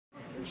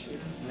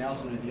It's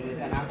Nelson with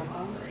UniTan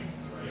Aquafarms.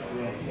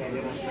 We are here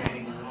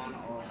demonstrating one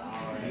of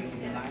our new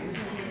designs,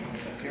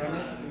 the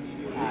pyramid,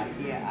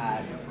 here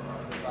at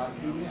Salt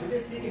City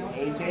with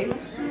AJ.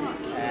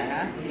 And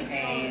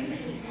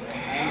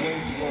I'm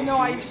going to go no,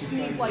 I just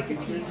need like a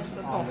piece.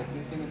 That's all. The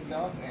system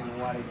itself and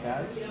what it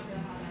does.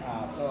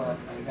 So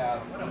we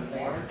have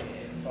layers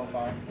so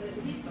far.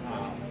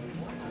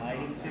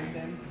 Lighting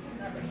system,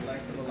 a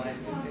flexible light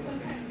system. You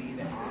can see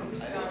the arms.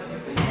 The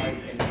light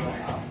can go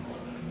up,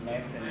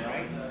 left and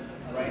right.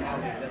 Right now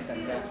we just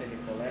adjusted it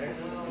for letters.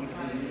 If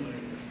we need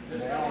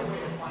more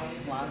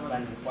plants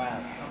that require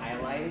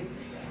highlighting, you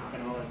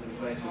can always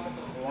replace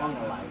with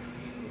longer lights,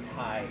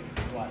 high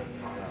wattage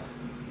as well,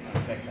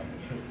 and spectrum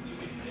too.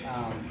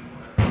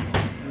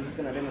 I'm just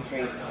going to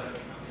demonstrate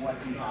what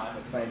we have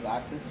as far as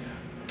access.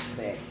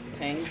 The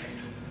tank,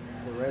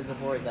 the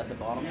reservoir is at the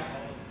bottom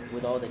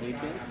with all the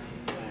nutrients.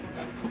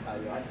 And this is how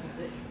you access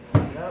it.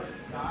 Put it up,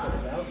 put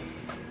it up.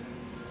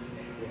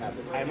 We have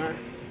the timer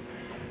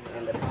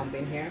and the pump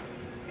in here.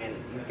 And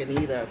you can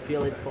either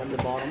fill it from the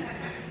bottom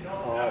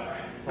or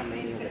from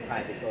any of the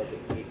pipe because it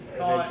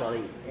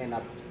eventually end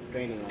up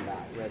draining on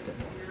that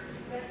reservoir.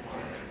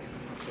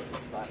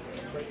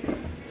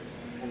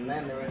 And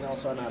then there is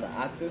also another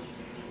access.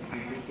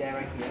 This guy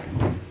right here.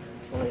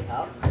 Pull it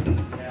up.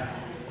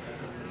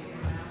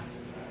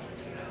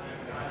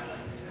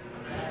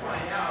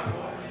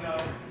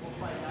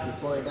 You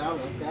pull it down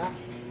like that,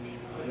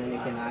 and then you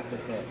can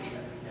access the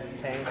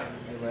tank,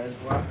 the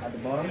reservoir at the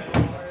bottom,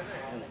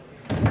 and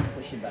then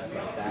push it back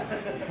like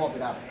that. Pop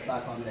it up,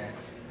 back on there.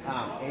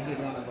 AJ,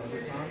 you want to go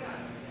this one?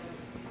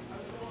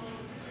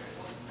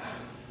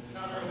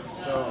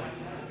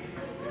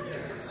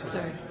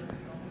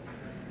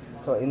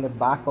 So in the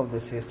back of the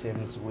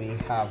systems, we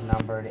have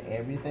numbered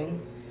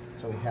everything.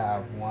 So we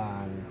have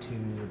 1,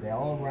 2, they're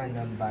all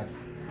random, but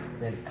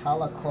the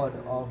color code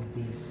of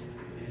this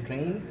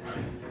drain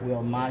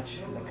will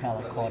match the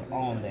color code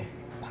on the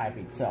pipe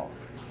itself.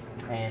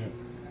 And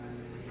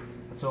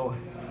so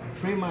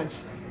pretty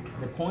much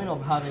the point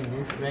of having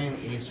this drain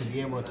is to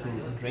be able to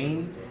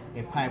drain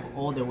a pipe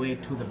all the way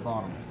to the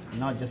bottom,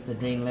 not just the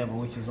drain level,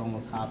 which is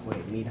almost halfway,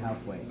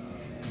 mid-halfway.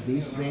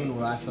 This drain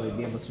will actually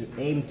be able to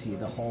empty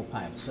the whole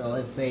pipe. So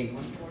let's say,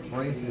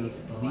 for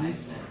instance,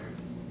 this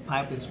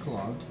pipe is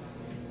clogged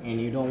and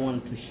you don't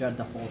want to shut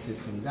the whole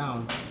system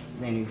down,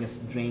 then you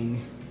just drain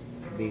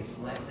this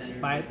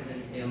pipe,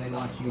 and then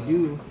what you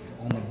do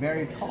on the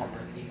very top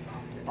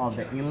of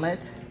the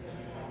inlet,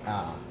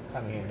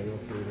 come here, you'll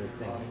see this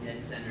thing.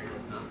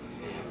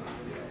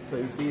 So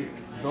you see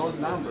those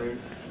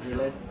numbers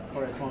relate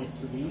corresponds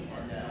to these,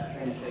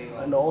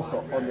 and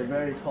also on the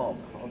very top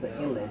of the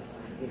inlets,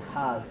 it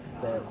has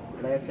the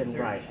left and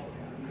right.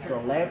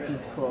 So left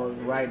is closed,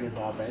 right is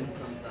open,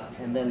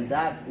 and then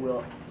that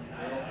will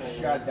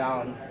shut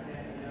down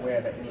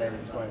where the inlet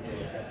is going to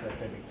a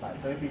specific pipe.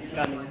 So if it's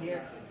coming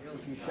here,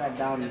 if you shut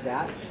down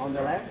that on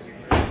the left,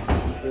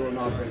 it will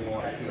not bring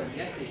water here.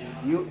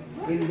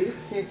 In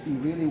this case, you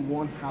really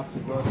won't have to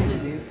go through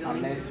this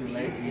unless you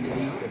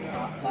leave the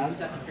plants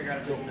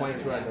to a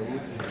point where the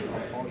roots is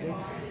decomposing.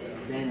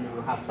 Then you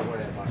will have to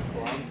worry about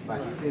clogs.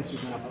 But since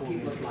you're going to pull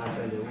these plants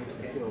and the roots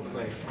is still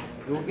fresh,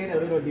 you will get a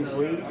little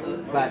debris,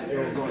 but it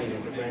will go in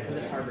the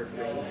branches.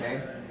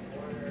 Okay.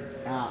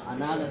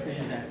 Another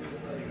thing that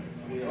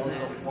we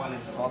also wanted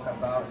to talk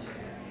about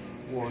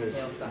was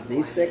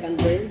this second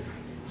drain.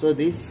 So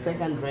this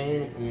second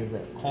drain is a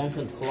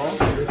constant flow.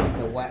 So this is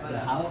the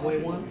halfway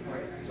one.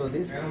 So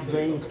this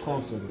drains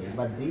constantly,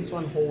 but this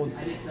one holds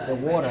the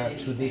water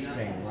to this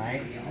drain,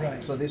 right?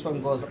 Right. So this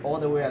one goes all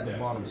the way at the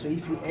bottom. So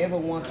if you ever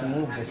want to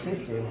move the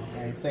system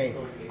and say,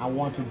 I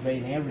want to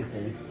drain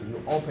everything,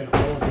 you open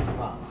all these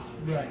valves.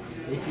 Right.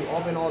 If you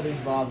open all these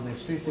valves, the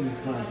system is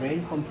going to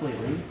drain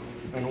completely.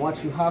 And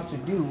what you have to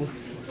do,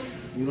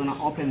 you're going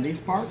to open this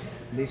part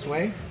this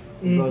way.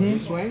 It goes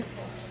this way.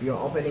 You're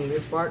opening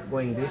this part,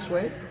 going this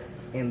way,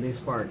 and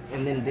this part,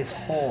 and then this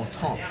whole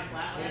top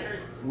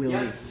will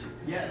lift.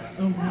 Yes.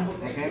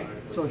 Okay.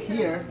 So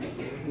here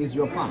is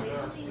your pump.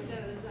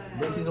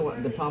 This is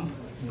what the pump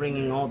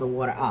bringing all the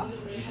water up.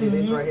 You see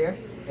this right here,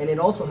 and it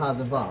also has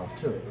a valve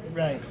too.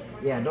 Right.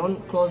 Yeah.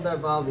 Don't close that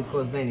valve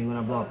because then you're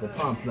gonna blow up the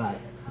pump. But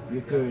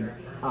you could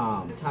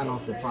turn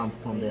off the pump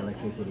from the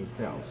electricity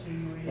itself.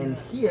 And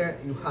here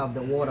you have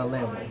the water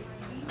level.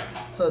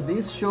 So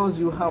this shows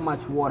you how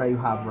much water you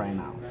have right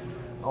now,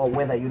 or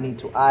whether you need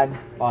to add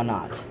or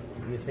not.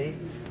 You see?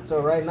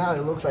 So right now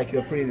it looks like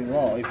you're pretty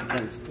low if you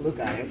can look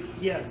at it.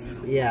 Yes.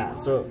 Yeah,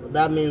 so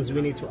that means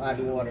we need to add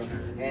water.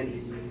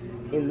 And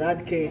in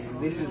that case,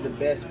 this is the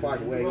best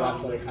part where you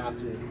actually have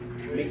to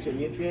mix your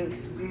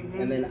nutrients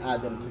and then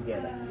add them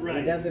together. Right.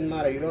 It doesn't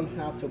matter, you don't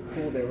have to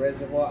pull the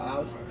reservoir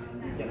out.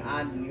 You can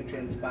add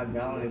nutrients per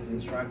gallon as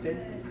instructed.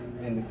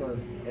 And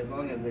because as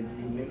long as you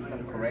mix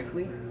them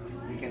correctly,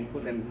 you can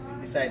put them,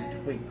 decide to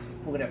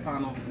put a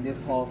funnel in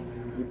this hole.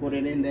 You put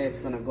it in there, it's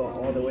going to go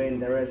all the way in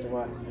the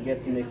reservoir,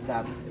 gets mixed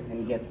up,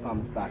 and gets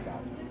pumped back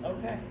out.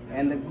 Okay.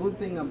 And the good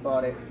thing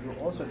about it, you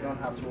also don't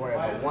have to worry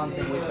about one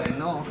thing which I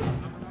know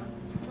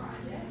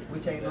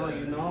which I know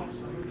you know,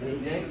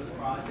 AJ.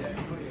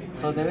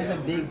 So there is a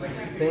big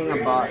thing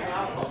about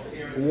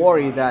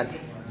worry that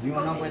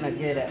you're not going to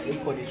get an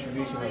equal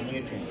distribution of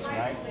nutrients,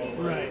 right?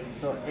 Right.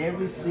 So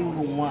every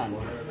single one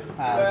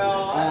has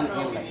its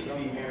own inlet,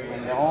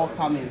 and they're all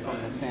coming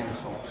from the same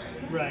source,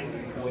 Right.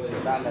 which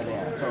is under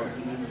there. So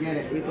you get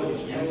an equal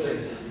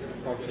distribution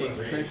of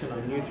concentration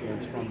of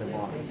nutrients from the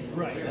bottom.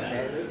 Right.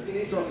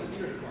 Okay. So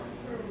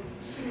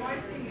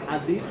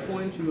at this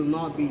point, you will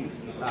not be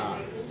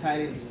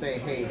tied to say,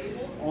 hey,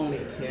 only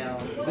kale.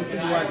 This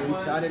is what we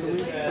started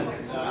with.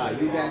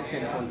 You guys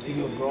can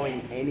continue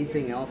growing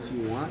anything else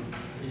you want.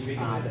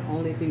 The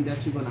only thing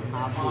that you're gonna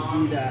have to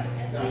do that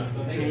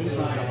change is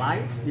the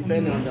light,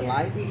 depending on the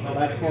light.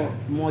 But for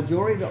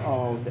majority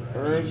of the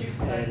herbs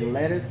and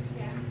lettuce,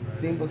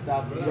 simple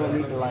stuff, you don't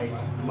need like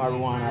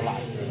marijuana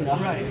lights, you know?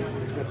 Right.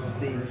 It's just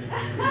these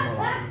simple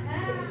lights.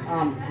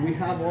 We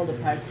have all the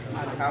pipes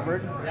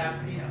uncovered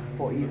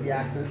for easy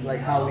access,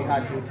 like how we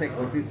had to take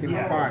the system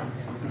apart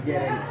to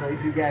get in. So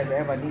if you guys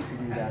ever need to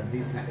do that,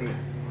 this is it.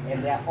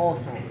 And they're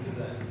also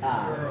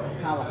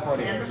color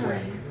coded as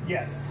well.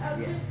 Yes.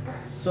 Yes.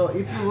 So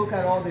if you look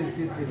at all these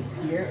systems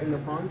here in the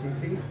front, you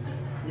see?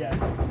 Yes.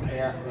 They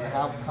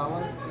have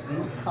colors.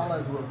 These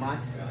colors will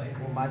match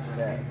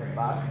the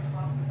back.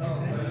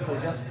 So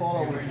just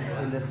follow it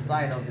in the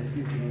side of the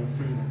system, you'll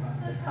see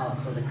the color.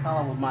 So the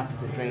color will match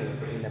the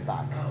drains in the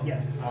back.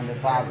 Yes. On the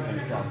valves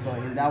themselves. So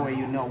in that way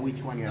you know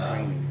which one you're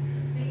draining.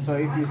 So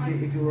if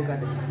you look at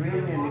the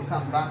green and you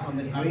come back on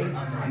the green,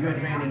 you're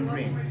draining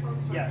green.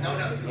 Yes.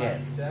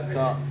 Yes.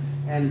 So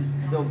and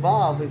the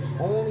valve is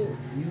only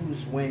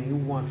used when you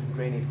want to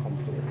drain it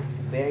completely.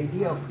 The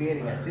idea of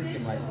creating a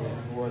system like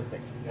this was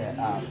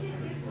that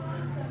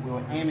we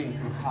were aiming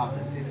to have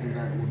a system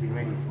that would be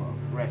ready for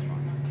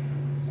restaurants.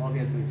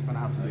 Obviously, it's going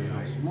to have to be a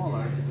little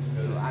smaller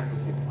to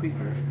access it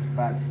quicker,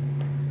 but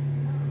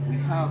we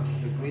have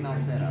the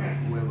greenhouse setup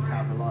where we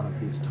have a lot of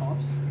these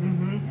tops,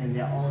 and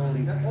they're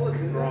only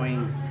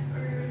growing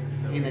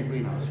in the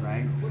greenhouse,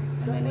 right?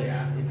 And then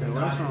if the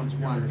restaurants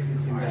want a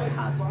system that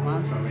has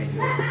plants already,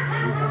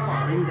 we just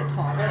bring the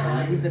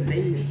top, leave the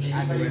base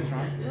at the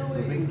restaurant,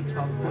 we bring the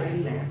top, put it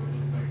in there,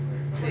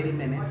 30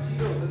 minutes.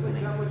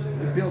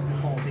 We built this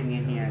whole thing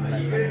in here in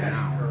less than an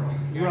hour.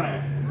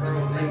 Right.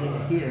 Just bringing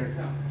it here,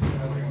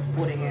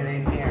 putting it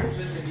in here,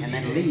 and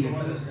then leave.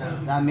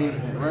 That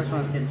means the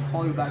restaurant can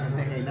call you back and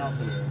say, hey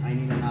Nelson, I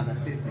need another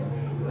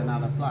system with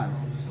another plant.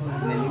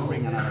 And then you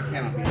bring another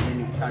canopy, and then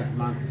you charge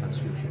monthly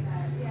subscription.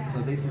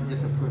 So this is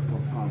just a proof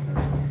of concept.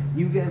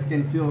 You guys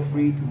can feel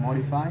free to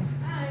modify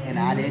and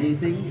add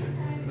anything.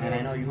 And I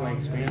know you are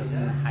experienced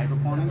in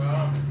hydroponics,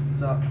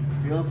 so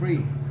feel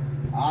free.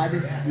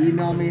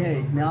 Email me,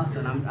 hey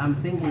Nelson, I'm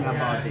thinking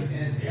about this.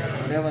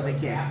 Whatever the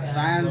case.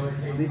 Science,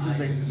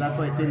 that's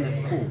why it's in the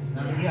school.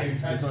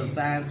 Yes. Because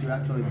science, you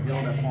actually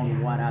build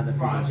upon what other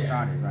people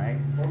started, right?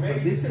 So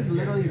this is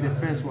literally the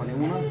first one. You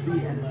will not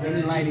see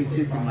any lighting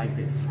system like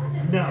this.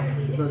 No.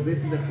 Because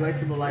this is the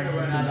flexible light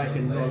system that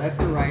can go left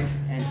and right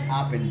and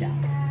up and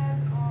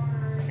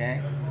down.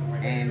 Okay?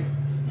 And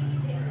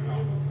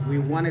we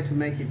wanted to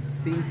make it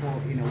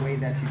simple in a way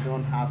that you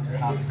don't have to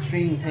have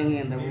strings hanging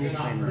in the roof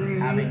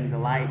and having the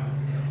light.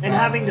 And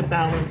having to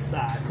balance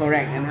that.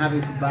 Correct, and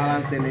having to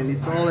balance, and then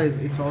it's always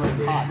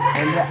hot.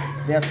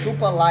 And they're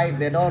super light,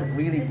 they don't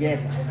really get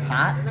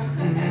hot,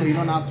 so you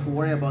don't have to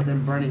worry about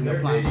them burning your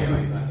plants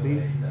too, you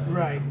see?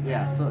 Right.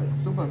 Yeah, so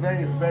it's super,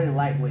 very, very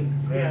lightweight.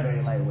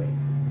 Very lightweight.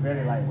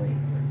 Very lightweight.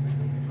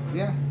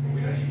 Yeah.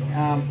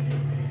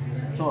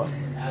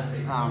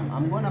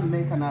 I'm gonna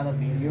make another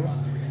video.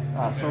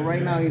 So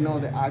right now you know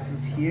the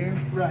axis here.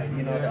 Right.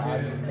 You know the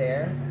axis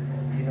there.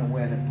 You know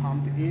where the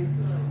pump is,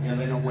 and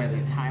you know where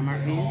the timer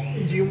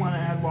is. Do you want to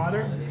add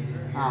water?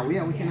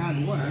 Yeah, we can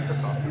add water.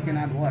 We can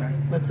add water.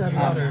 Let's add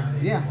water.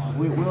 Yeah,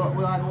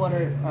 we'll add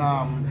water.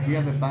 We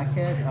have a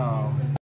bucket.